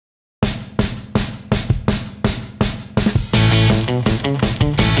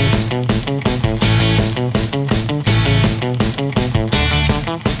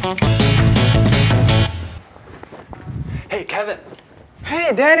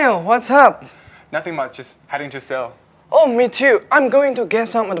Daniel, what's up? Nothing much, just heading to CILL. Oh, me too. I'm going to get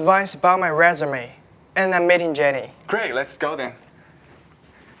some advice about my resume. And I'm meeting Jenny. Great, let's go then.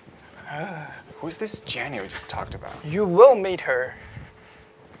 Who's this Jenny we just talked about? You will meet her.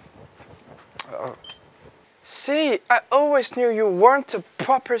 See, I always knew you weren't a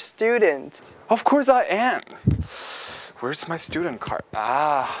proper student. Of course I am. Where's my student card?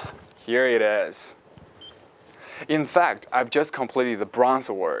 Ah, here it is. In fact, I've just completed the Bronze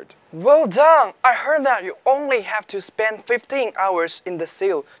Award. Well done. I heard that you only have to spend 15 hours in the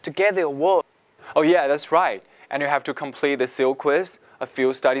CILL to get the award. Oh yeah, that's right. And you have to complete the CILL quiz, a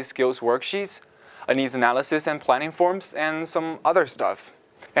few study skills worksheets, a needs analysis and planning forms, and some other stuff.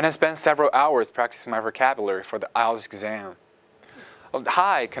 And I spent several hours practicing my vocabulary for the IELTS exam. Oh,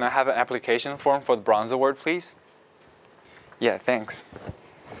 hi, can I have an application form for the Bronze Award, please? Yeah, thanks.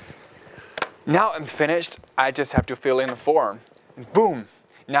 Now I'm finished. I just have to fill in the form. And boom!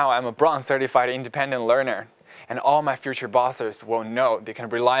 Now I'm a Bronze Certified Independent Learner. And all my future bosses will know they can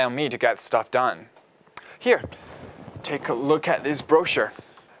rely on me to get stuff done. Here, take a look at this brochure.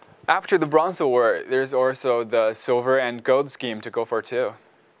 After the Bronze Award, there's also the Silver and Gold scheme to go for too.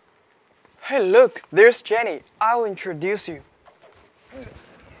 Hey, look, there's Jenny. I'll introduce you.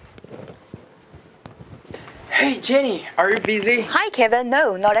 Hey, Jenny, are you busy? Hi, Kevin.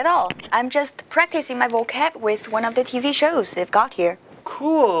 No, not at all. I'm just practicing my vocab with one of the TV shows they've got here.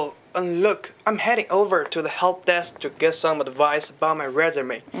 Cool. And look, I'm heading over to the help desk to get some advice about my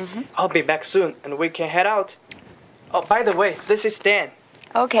resume. I'll be back soon and we can head out. Oh, by the way, this is Dan.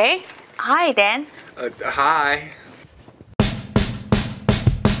 Okay. Hi, Dan. Hi.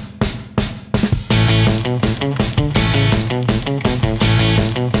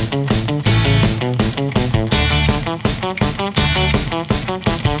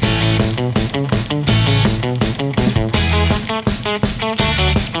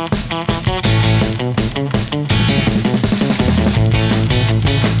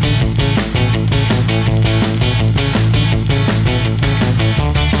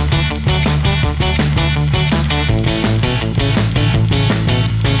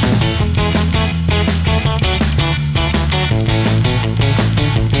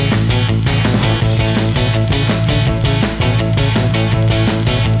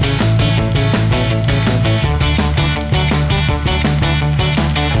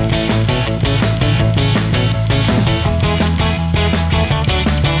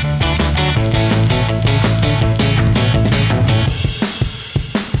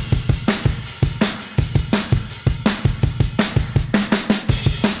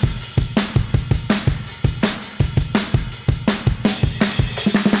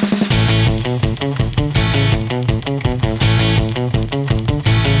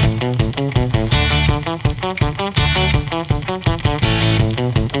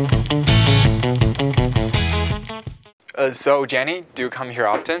 So, Jenny, do you come here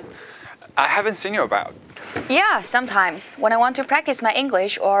often? I haven't seen you about. Yeah, sometimes. When I want to practice my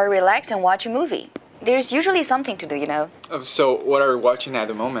English or relax and watch a movie. There's usually something to do, you know. So, what are you watching at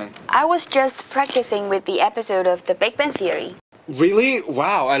the moment? I was just practicing with the episode of The Big Bang Theory. Really?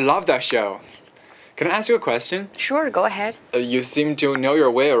 Wow, I love that show. Can I ask you a question? Sure, go ahead. You seem to know your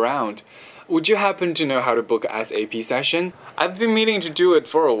way around. Would you happen to know how to book a SAP session? I've been meaning to do it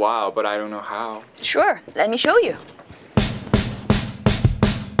for a while, but I don't know how. Sure, let me show you.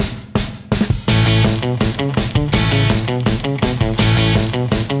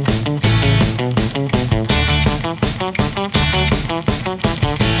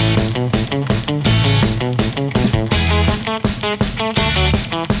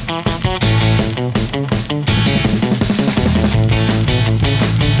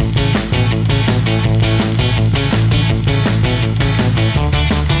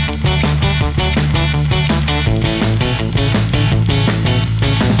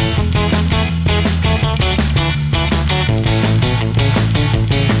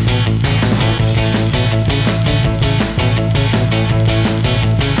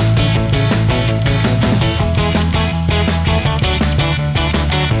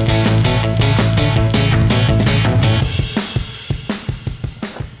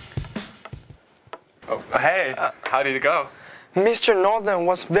 Hey, how did it go? Mr. Northern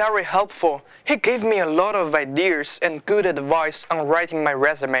was very helpful. He gave me a lot of ideas and good advice on writing my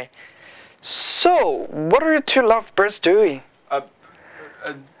resume. So, what are you two lovebirds doing?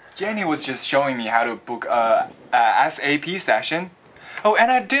 Jenny was just showing me how to book a SAP session. Oh,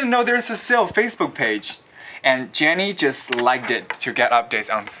 and I didn't know there's a CILL Facebook page. And Jenny just liked it to get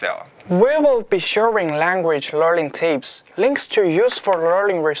updates on CILL. We will be sharing language learning tips, links to useful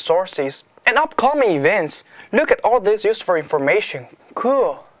learning resources, and upcoming events. Look at all this useful information.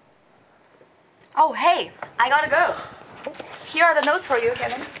 cool. Oh, hey, I gotta go. Here are the notes for you,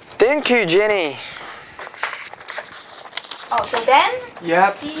 Kevin. Thank you, Jenny. Oh, so then,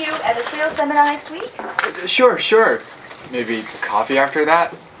 Yep. see you at the CILL seminar next week? Sure. Maybe coffee after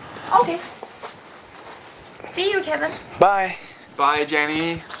that? Okay. See you, Kevin. Bye. Bye,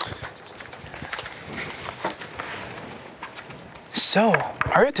 Jenny. So,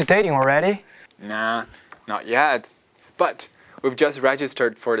 are you two dating already? Nah, not yet. But we've just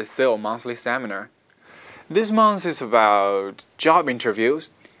registered for the CILL monthly seminar. This month is about job interviews.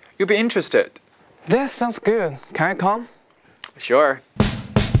 You'll be interested. That sounds good. Can I come? Sure.